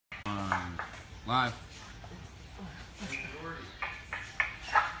Live.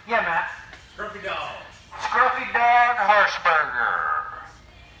 Yeah, Matt. Scruffy Dog. Scruffy Dog Harshburger.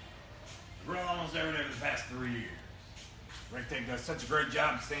 Grill almost every day for the past 3 years. RecTech does such a great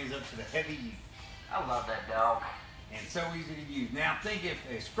job, it stands up to the heavy use. I love that dog. And so easy to use. Now think if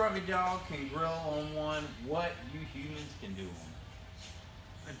a Scruffy Dog can grill on one, what you humans can do on it.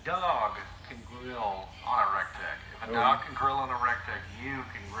 A dog can grill on a RecTech. If a dog can grill on a RecTech, you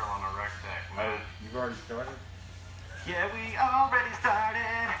can grill on a RecTech, man. You've already started? Yeah, we already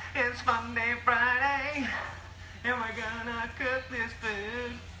started. It's Funday Friday, and we're gonna cook this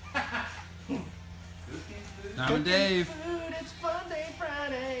food. Diamond Dave. Food, it's Funday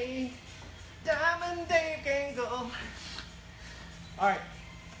Friday. Diamond Dave can go. All right.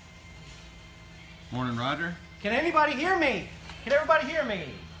 Morning, Roger. Can anybody hear me? Can everybody hear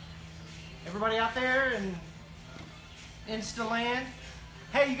me? Everybody out there in Instaland?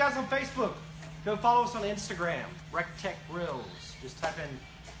 Hey, you guys on Facebook, go follow us on Instagram, RecTech Grills. Just type in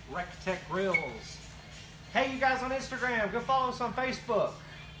RecTech Grills. Hey, you guys on Instagram, go follow us on Facebook.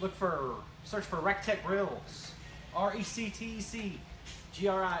 Search for RecTech Grills. RecTech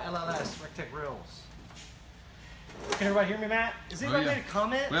Grills, RecTech Grills. Can everybody hear me, Matt? Is anybody made a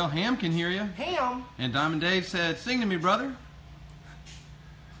comment? Well, Ham can hear you. Ham? And Diamond Dave said, "Sing to me, brother."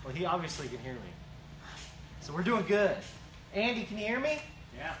 Well, he obviously can hear me. So we're doing good. Andy, can you hear me?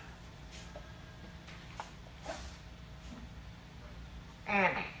 Yeah.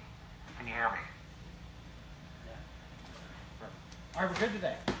 Andy, can you hear me? All right, we're good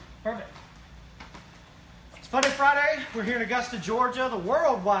today. Perfect. It's Funday Friday. We're here in Augusta, Georgia, the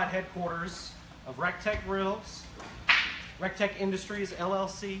worldwide headquarters of RecTech Grills, RecTech Industries,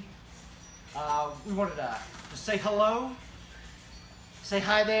 LLC. We wanted to just say hello, say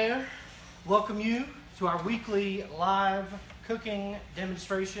hi there, welcome you to our weekly live cooking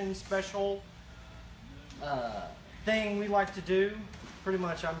demonstration special thing we like to do. Pretty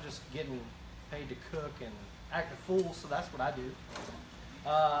much I'm just getting paid to cook and act a fool, so that's what I do.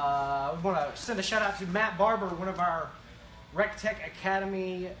 We want to send a shout out to Matt Barber, one of our RecTech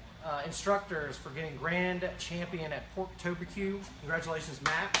Academy instructors, for getting grand champion at Porktoberque. Congratulations,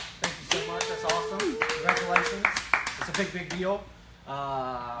 Matt. Thank you so much. That's awesome. Congratulations. It's a big, big deal.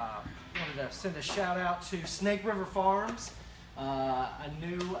 Wanted to send a shout out to Snake River Farms, a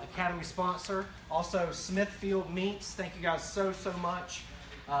new Academy sponsor. Also, Smithfield Meats. Thank you guys so much.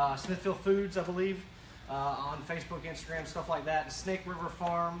 Smithfield Foods, I believe, on Facebook, Instagram, stuff like that. And Snake River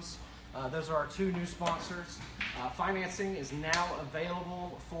Farms. Those are our two new sponsors. Financing is now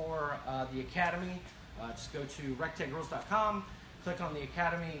available for the Academy. Just go to rectechgrills.com, click on the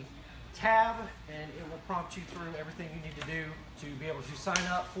Academy tab, and it will prompt you through everything you need to do to be able to sign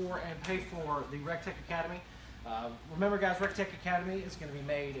up for and pay for the RecTech Academy. Remember, guys, RecTech Academy is going to be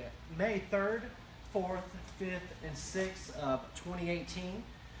made May 3rd, 4th, 5th, and 6th of 2018.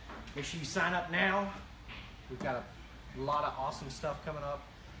 Make sure you sign up now. We've got a lot of awesome stuff coming up,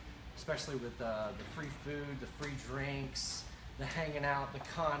 especially with the free food, the free drinks, the hanging out, the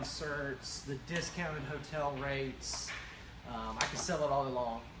concerts, the discounted hotel rates. I can sell it all day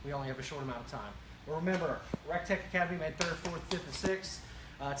long. We only have a short amount of time. But remember, RecTech Academy, May 3rd, 4th, 5th, and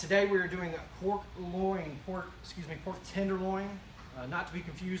 6th. Today we are doing pork tenderloin, not to be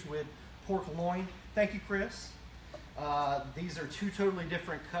confused with pork loin. Thank you, Chris. These are two totally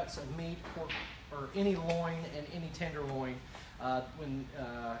different cuts of meat, pork, or any loin and any tenderloin. When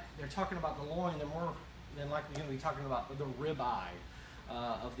they're talking about the loin, they're more than likely going to be talking about the ribeye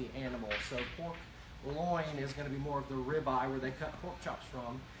of the animal. So pork loin is going to be more of the ribeye where they cut pork chops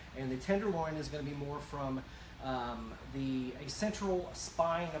from, and the tenderloin is going to be more from a central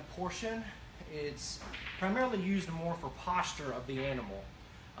spine portion. It's primarily used more for posture of the animal,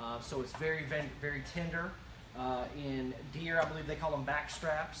 so it's very, very tender. In deer, I believe they call them back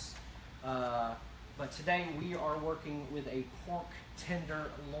straps. But today we are working with a pork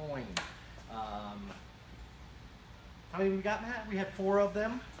tenderloin. How many we got, Matt? We had 4 of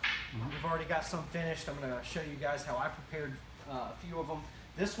them. We've already got some finished. I'm going to show you guys how I prepared a few of them.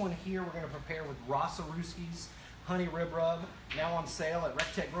 This one here we're going to prepare with Rossaruski's Honey Rib Rub, now on sale at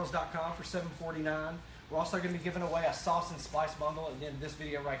rectechgrills.com for $7.49. We're also going to be giving away a sauce and spice bundle at the end of this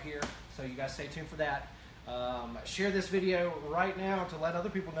video right here, so you guys stay tuned for that. Share this video right now to let other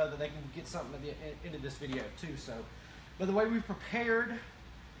people know that they can get something at the end of this video too. So, by the way, we prepared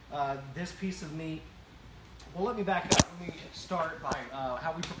this piece of meat. Well, let me back up. Let me start by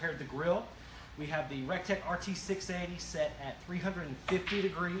how we prepared the grill. We have the RecTech RT680 set at 350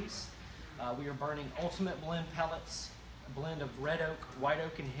 degrees. We are burning Ultimate Blend pellets, a blend of red oak, white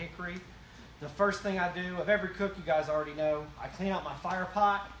oak, and hickory. The first thing I do of every cook, you guys already know, I clean out my fire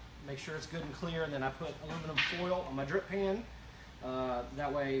pot, make sure it's good and clear, and then I put aluminum foil on my drip pan.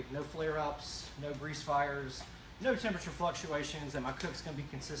 That way, no flare-ups, no grease fires, no temperature fluctuations, and my cook's gonna be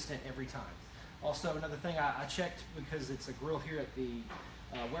consistent every time. Also, another thing I checked, because it's a grill here at the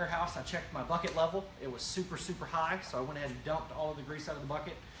warehouse, I checked my bucket level. It was super, super high, so I went ahead and dumped all of the grease out of the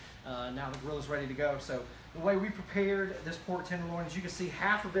bucket. Now the grill is ready to go. So the way we prepared this pork tenderloin, as you can see,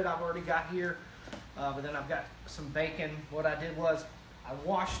 half of it I've already got here, but then I've got some bacon. What I did was I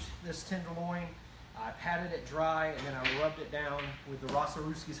washed this tenderloin, I patted it dry, and then I rubbed it down with the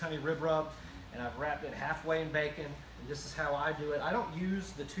Rossaruski's honey rib rub, and I've wrapped it halfway in bacon. And this is how I do it. I don't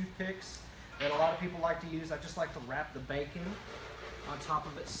use the toothpicks that a lot of people like to use. I just like to wrap the bacon on top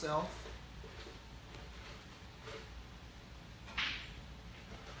of itself.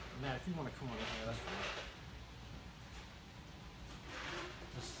 Matt, if you want to come on in here, that's fine.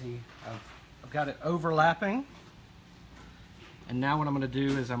 Let's see, I've got it overlapping. And now what I'm going to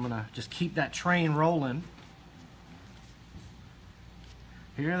do is I'm going to just keep that train rolling.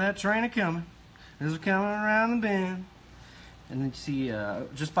 Hear that train a-coming. This is coming around the bend. And then you see,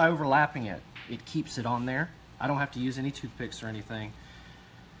 just by overlapping it, it keeps it on there. I don't have to use any toothpicks or anything.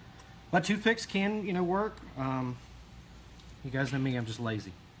 My toothpicks can, work. You guys know me, I'm just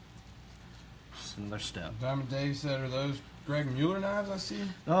lazy. Just another step. Diamond Dave said, are those Greg Mueller knives I see?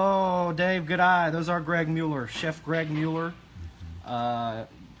 Oh, Dave, good eye. Those are Greg Mueller, Chef Greg Mueller. A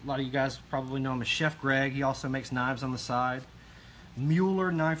lot of you guys probably know him as Chef Greg. He also makes knives on the side.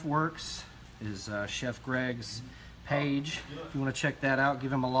 Mueller Knife Works is Chef Greg's page. If you want to check that out,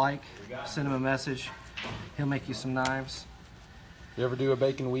 give him a like, send him a message. He'll make you some knives. You ever do a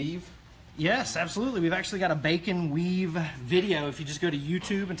bacon weave? Yes, absolutely. We've actually got a bacon weave video. If you just go to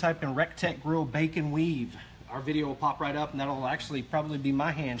YouTube and type in RecTech Grill bacon weave, our video will pop right up, and that'll actually probably be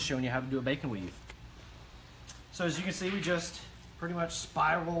my hand showing you how to do a bacon weave. So as you can see, we just pretty much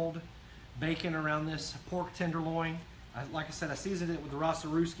spiraled bacon around this pork tenderloin. Like I said, I seasoned it with the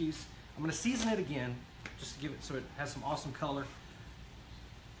Rossaruski's. I'm going to season it again just to give it so it has some awesome color.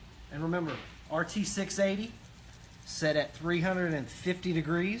 And remember, RT 680 set at 350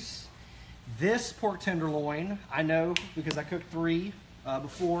 degrees. This pork tenderloin, I know because I cooked 3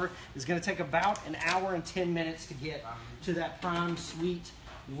 before, is going to take about an hour and 10 minutes to get to that prime sweet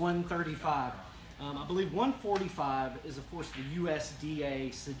 135. I believe 145 is, of course, the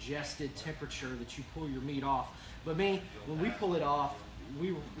USDA suggested temperature that you pull your meat off. But when we pull it off,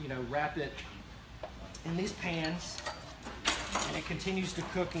 we wrap it in these pans, and it continues to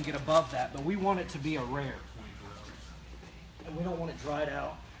cook and get above that. But we want it to be a rare, and we don't want it dried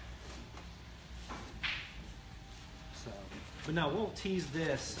out. So, but no, we'll tease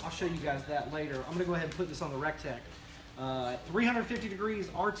this. I'll show you guys that later. I'm gonna go ahead and put this on the RecTech. 350 degrees,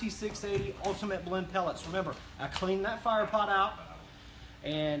 RT 680 Ultimate Blend Pellets. Remember, I cleaned that fire pot out,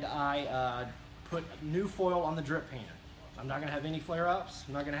 and I put new foil on the drip pan. I'm not going to have any flare-ups.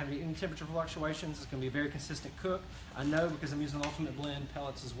 I'm not going to have any temperature fluctuations. It's going to be a very consistent cook. I know because I'm using the Ultimate Blend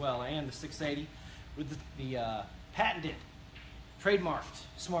Pellets as well, and the 680 with the patented, trademarked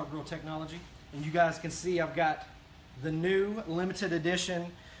Smart Grill technology. And you guys can see I've got the new limited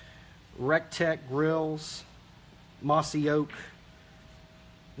edition RecTech grills, Mossy Oak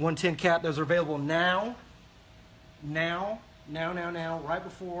 110 cap. Those are available now, right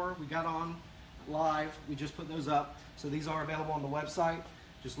before we got on live. We just put those up. So these are available on the website.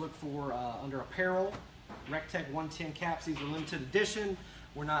 Just look for under apparel, RecTech 110 caps. These are limited edition.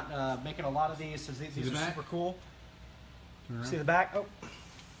 We're not making a lot of these, so these are super cool. See the back? Oh.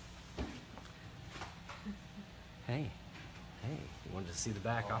 Hey, you wanted to see the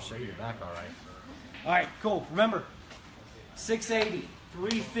back? I'll show you the back, all right. All right, cool. Remember, 680,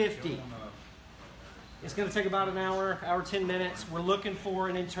 350. It's going to take about an hour, 10 minutes. We're looking for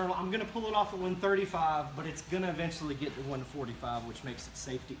an internal. I'm going to pull it off at 135, but it's going to eventually get to 145, which makes it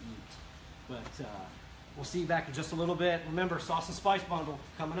safe to eat. But we'll see you back in just a little bit. Remember, sauce and spice bundle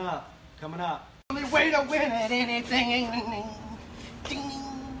coming up. Only way to win at anything. Ding.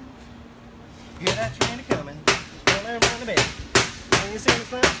 Hear that train coming. Around the bed. When you see the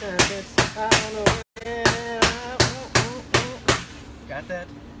sunshine, it's I don't know. Got that?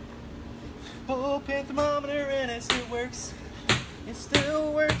 Oh, pin thermometer and it still works. It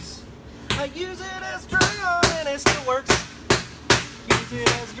still works. I use it as dry and it still works. Use it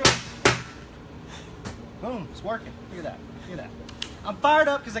as dry. Boom, it's working. Look at that. I'm fired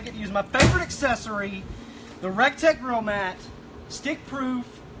up because I get to use my favorite accessory, the RecTech grill mat, stick proof,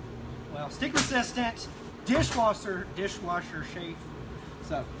 stick resistant, dishwasher safe.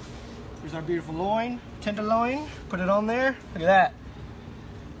 So here's our beautiful loin, tenderloin. Put it on there. Look at that.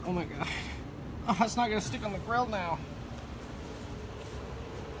 Oh my God. Oh, it's not gonna stick on the grill now.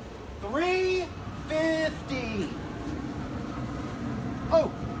 350.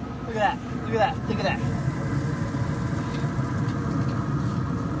 Oh, look at that. Look at that. Look at that.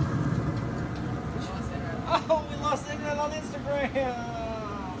 Oh, we lost signal on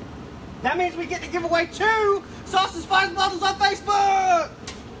Instagram. That means we get to give away 2 Sauce and Spice bundles on Facebook.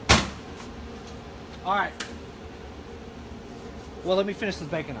 All right. Well, let me finish this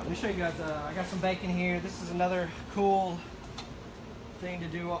bacon up. Let me show you guys. I got some bacon here. This is another cool thing to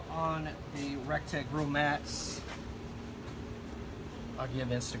do on the RecTech grill mats. I'll give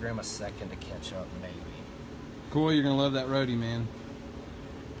Instagram a second to catch up, maybe. Cool, you're gonna love that roadie, man.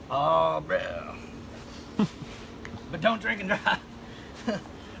 Oh, bro. But don't drink and drive.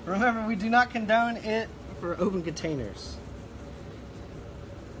 Remember, we do not condone it for open containers.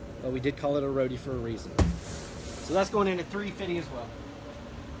 But we did call it a roadie for a reason. So that's going in at $3.50 as well.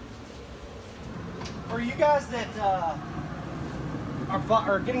 For you guys that are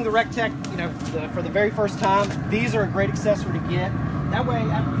getting the RecTech, you know, for the very first time, these are a great accessory to get. That way,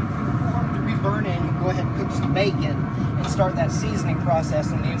 after you do the 400-degree burn-in, you can go ahead and cook some bacon and start that seasoning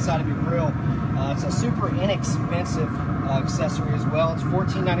process on the inside of your grill. It's a super inexpensive accessory as well. It's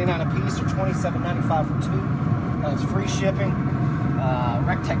 $14.99 a piece or $27.95 for 2. It's free shipping.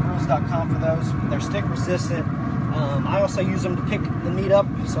 RecTechGrills.com for those. They're stick resistant. I also use them to pick the meat up,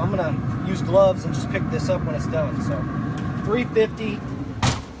 so I'm gonna use gloves and just pick this up when it's done. So $3.50.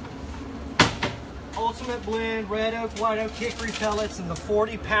 Ultimate blend, red oak, white oak, hickory pellets, and the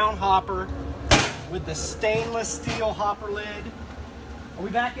 40-pound hopper with the stainless steel hopper lid. Are we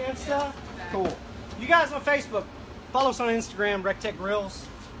back in stuff? Cool. You guys on Facebook, follow us on Instagram, RecTech Grills.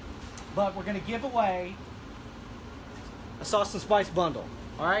 But we're gonna give away a Sauce and Spice bundle.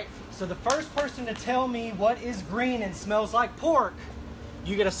 All right, so the first person to tell me what is green and smells like pork,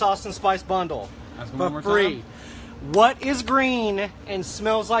 you get a Sauce and Spice bundle for free. What is green and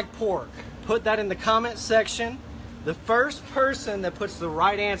smells like pork? Put that in the comment section. The first person that puts the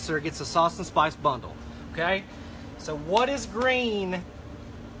right answer gets a Sauce and Spice bundle, okay? So what is green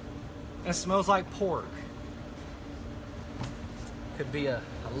and smells like pork? Could be a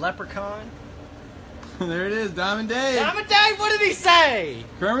leprechaun. There it is, Diamond Dave. Diamond Dave, what did he say?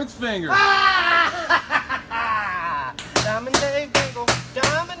 Kermit's finger. Ah! Diamond Dave Dingle,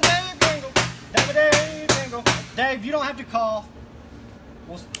 Diamond Dave Dingle, Diamond Dave Dingle. Dave, you don't have to call.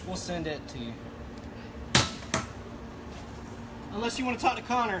 We'll send it to you. Unless you want to talk to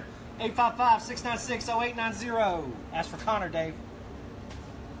Connor, 855-696-0890. Ask for Connor, Dave.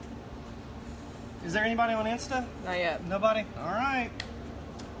 Is there anybody on Insta? Not yet. Nobody? All right.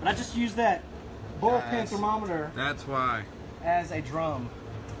 But I just used that bullpen thermometer That's why. as a drum.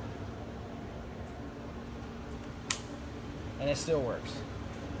 And it still works.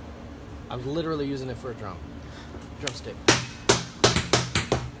 I'm literally using it for a drumstick.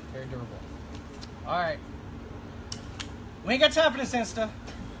 Very durable. All right. We ain't got time for this Insta.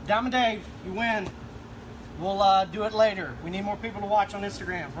 Diamond Dave, you win. We'll do it later. We need more people to watch on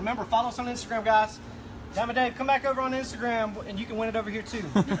Instagram. Remember, follow us on Instagram, guys. Diamond Dave, come back over on Instagram, and you can win it over here too.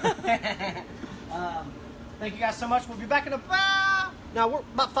 Thank you guys so much. We'll be back in about, we're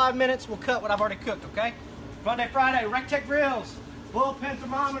about 5 minutes. We'll cut what I've already cooked, okay? FUNDAY Friday, RecTech Grills, bullpen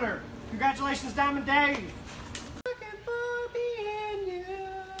thermometer. Congratulations, Diamond Dave. Looking for being you.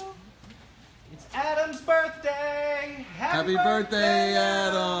 It's Adam's birthday. Happy birthday,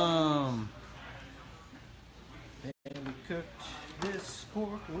 Adam. And we cooked this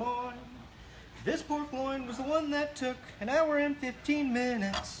pork loin. This pork loin was the one that took 1 hour and 15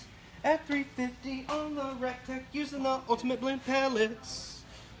 minutes at $3.50 on the RecTech using the Ultimate Blend pellets.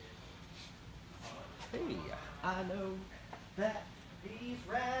 Hey, I know that these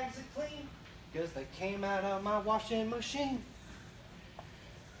rags are clean because they came out of my washing machine.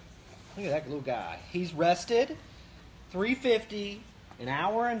 Look at that little guy. He's rested. $3.50, 1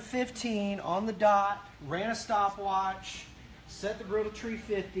 hour and 15 on the dot. Ran a stopwatch. Set the grill to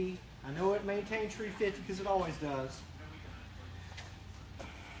 $3.50. I know it maintained $3.50 because it always does.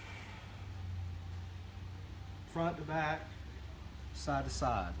 Front to back, side to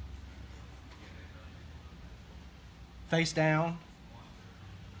side. Face down,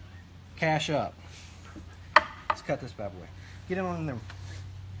 cash up. Let's cut this bad boy. Get it on there.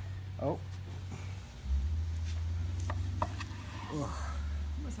 Oh. Ugh.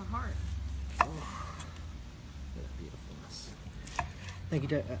 What's a heart? Thank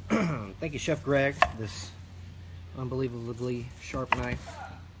you, thank you, Chef Greg, for this unbelievably sharp knife.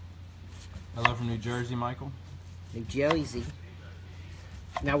 Hello from New Jersey, Michael. New Jersey.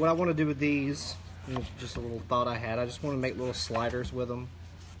 Now, what I want to do with these, just a little thought I had, I just want to make little sliders with them.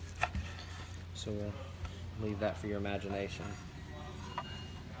 So we'll leave that for your imagination.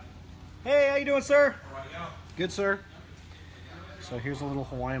 Hey, how you doing, sir? Good, sir. So here's a little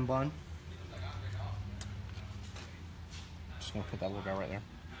Hawaiian bun. Just gonna put that little guy right there.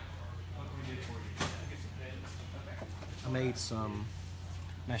 I made some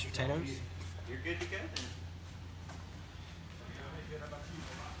mashed potatoes. You're good to go then.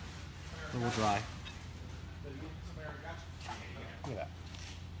 A little dry. Look at that.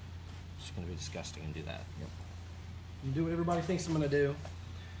 It's just gonna be disgusting and do that. Yep. You do what everybody thinks I'm gonna do,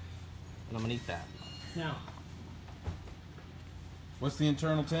 and I'm gonna eat that. Now, What's the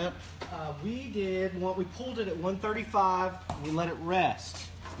internal temp? we pulled it at 135. And we let it rest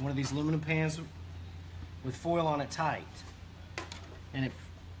in one of these aluminum pans with foil on it tight, and it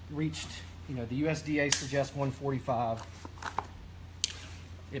reached. You know, the USDA suggests 145.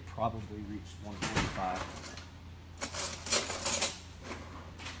 It probably reached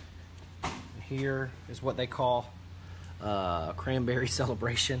 145. Here is what they call a cranberry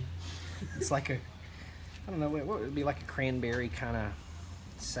celebration. It's like a, I don't know, what would it be, like a cranberry kind of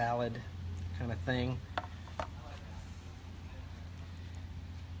salad kind of thing.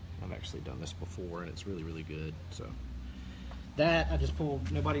 I've actually done this before and it's really, really good. So that I just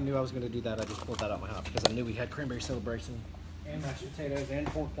pulled, nobody knew I was going to do that. I just pulled that out of my house because I knew we had cranberry celebration and mashed potatoes and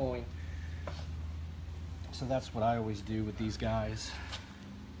pork loin. So that's what I always do with these guys.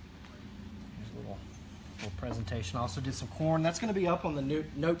 Here's a little presentation. I also did some corn. That's going to be up on the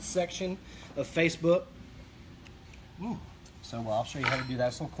notes section of Facebook. Ooh. So I'll show you how to do that.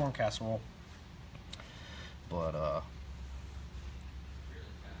 It's a little corn casserole. But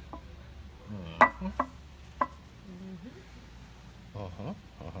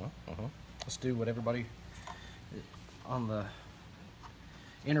let's do what everybody on the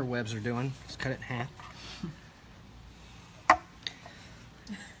interwebs are doing. Let's cut it in half.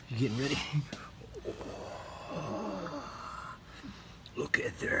 You getting ready? Look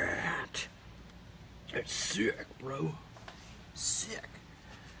at that. That's sick, bro. Sick.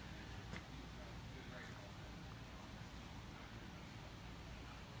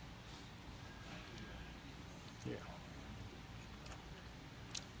 Yeah.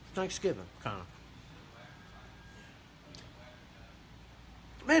 Thanksgiving, kind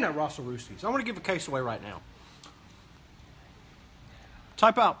of. Man, that Rasa Roosties. I want to give a case away right now.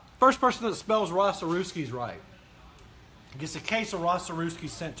 Type out, first person that spells Rasa Roosties right gets a case of Rasa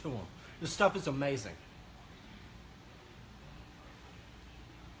Roosties sent to them. This stuff is amazing.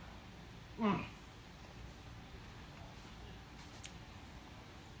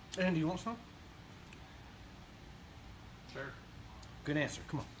 Andy, you want some? Sure. Good answer.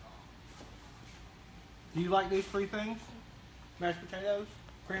 Come on. Do you like these three things? Mashed potatoes,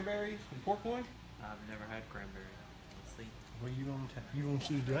 cranberries, and pork loin? I've never had cranberry. Let's see. What are you going to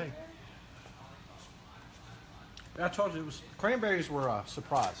choose today? I told you it was cranberries were a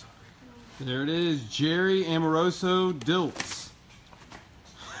surprise. There it is, Jerry Amoroso Dilts.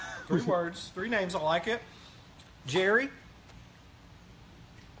 3 words, 3 names. I like it. Jerry.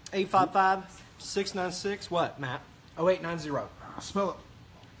 855-696. What, Matt? 0890. Spell it.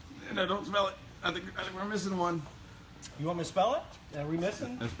 No, don't spell it. I think we're missing one. You want me to spell it? Are we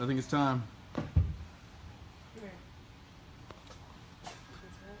missing? I think it's time.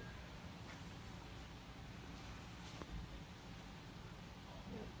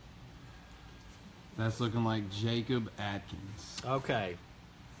 That's looking like Jacob Atkins. Okay.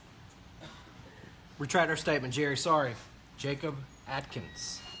 Retract our statement, Jerry. Sorry. Jacob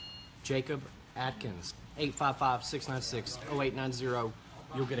Atkins. Jacob Atkins. 855-696-0890.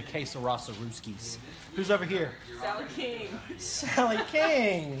 You'll get a case of Rasa Roosties. Who's over here? Sally King. Sally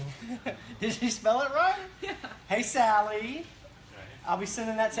King. Did she spell it right? Yeah. Hey, Sally. I'll be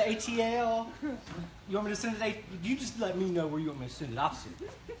sending that to ATL. You want me to send it to You just let me know where you want me to send it. I'll send it.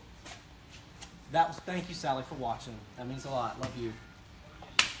 Thank you, Sally, for watching. That means a lot. Love you.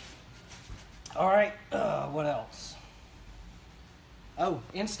 All right. What else? Oh,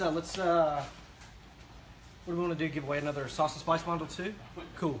 Insta. Let's. What do we want to do? Give away another sauce and spice bundle too?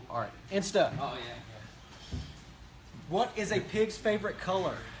 Cool. All right. Insta. Oh, yeah. What is a pig's favorite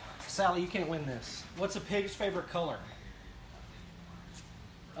color? Sally, you can't win this. What's a pig's favorite color?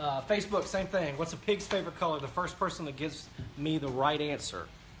 Facebook, same thing. What's a pig's favorite color? The first person that gives me the right answer.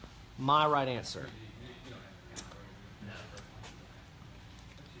 My right answer.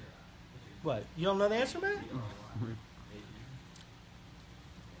 What? You don't know the answer, man?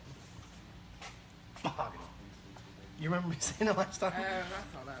 You remember me saying it last time? I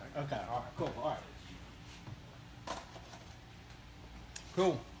saw that. Okay, all right, cool, all right.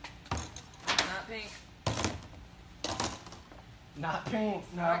 Cool. Not pink. Not pink.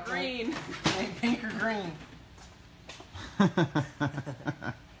 Not green. Ain't pink or green.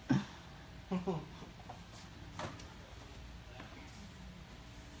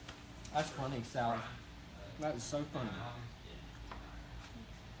 funny, Sally. That is so funny.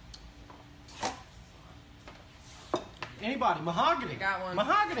 Anybody? Mahogany. Got one.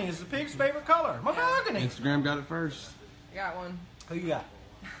 Mahogany is the pig's favorite color. Mahogany. Instagram got it first. I got one. Who you got?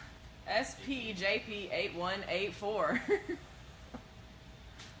 SPJP8184.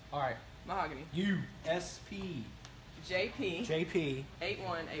 All right. Mahogany. You. SP. JP. JP.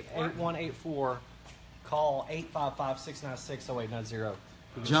 8184. 8184. Call 855-696-0890.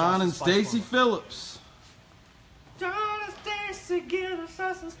 John and Stacy Phillips. John and Stacy, get us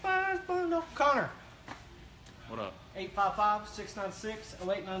some spice bundle. Connor. What up?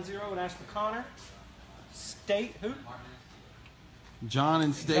 855-696-0890 and ask for Connor. State who? John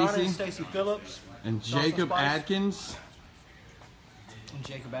and John and Stacy Stacy Phillips. and Sauce and Jacob Spice. Adkins. And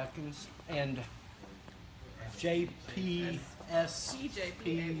Jacob Atkins. And JPSP.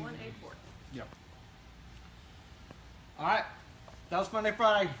 PJP8184. Yep. All right. That was Monday,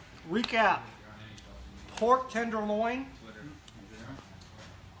 Friday. Recap. Pork tenderloin.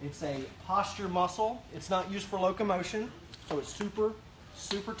 It's a posture muscle. It's not used for locomotion, so it's super,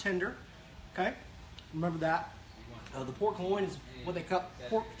 super tender. Okay? Remember that. The pork loin is what they cut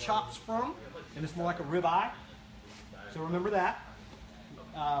pork chops from, and it's more like a ribeye. So remember that.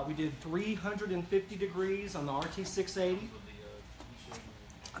 We did 350 degrees on the RT680.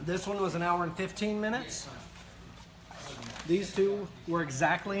 This one was an hour and 15 minutes. These two were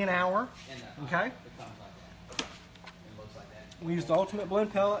exactly an hour. Okay? We used the Ultimate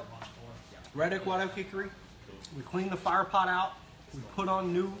Blend pellet, red oak, white oak hickory. We cleaned the fire pot out. We put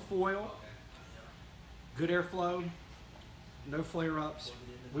on new foil. Good airflow. No flare-ups.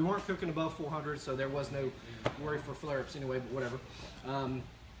 We weren't cooking above 400, so there was no worry for flare-ups anyway, but whatever.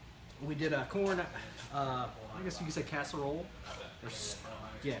 We did a corn, I guess you could say casserole.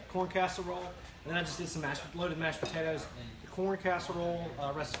 Yeah, corn casserole. And then I just did some loaded mashed potatoes. The corn casserole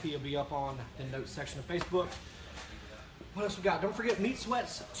recipe will be up on the notes section of Facebook. What else we got? Don't forget Meat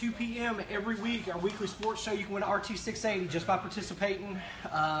Sweats, 2 p.m. every week. Our weekly sports show. You can win an RT680 just by participating.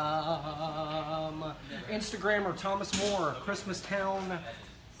 Instagrammer Thomas Moore, Christmas Town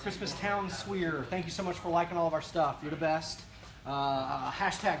Swear. Thank you so much for liking all of our stuff. You're the best.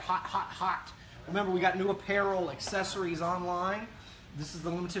 Hashtag hot, hot, hot. Remember, we got new apparel, accessories online. This is the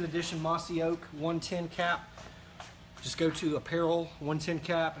limited edition Mossy Oak 110 cap. Just go to apparel 110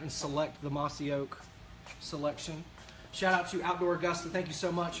 cap and select the Mossy Oak selection. Shout out to Outdoor Augusta. Thank you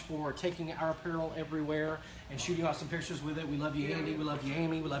so much for taking our apparel everywhere and shooting out some pictures with it. We love you, Andy. We love you,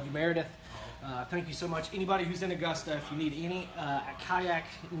 Amy. We love you, Meredith. Thank you so much. Anybody who's in Augusta, if you need any kayak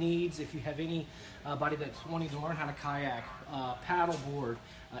needs, if you have anybody that's wanting to learn how to kayak, paddleboard,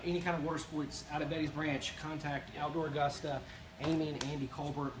 any kind of water sports out of Betty's Branch, contact Outdoor Augusta, Amy and Andy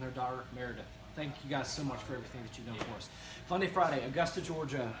Colbert and their daughter Meredith. Thank you guys so much for everything that you've done for us. Funday Friday, Augusta,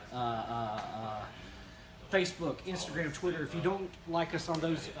 Georgia. Facebook, Instagram, Twitter. If you don't like us on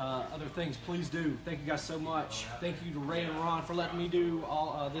those other things, please do. Thank you guys so much. Thank you to Ray and Ron for letting me do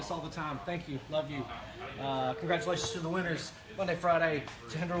all this all the time. Thank you. Love you. Congratulations to the winners. Monday, Friday,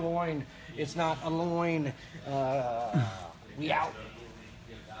 tenderloin. It's not a loin. We out.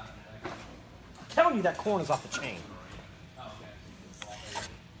 I'm telling you that corn is off the chain.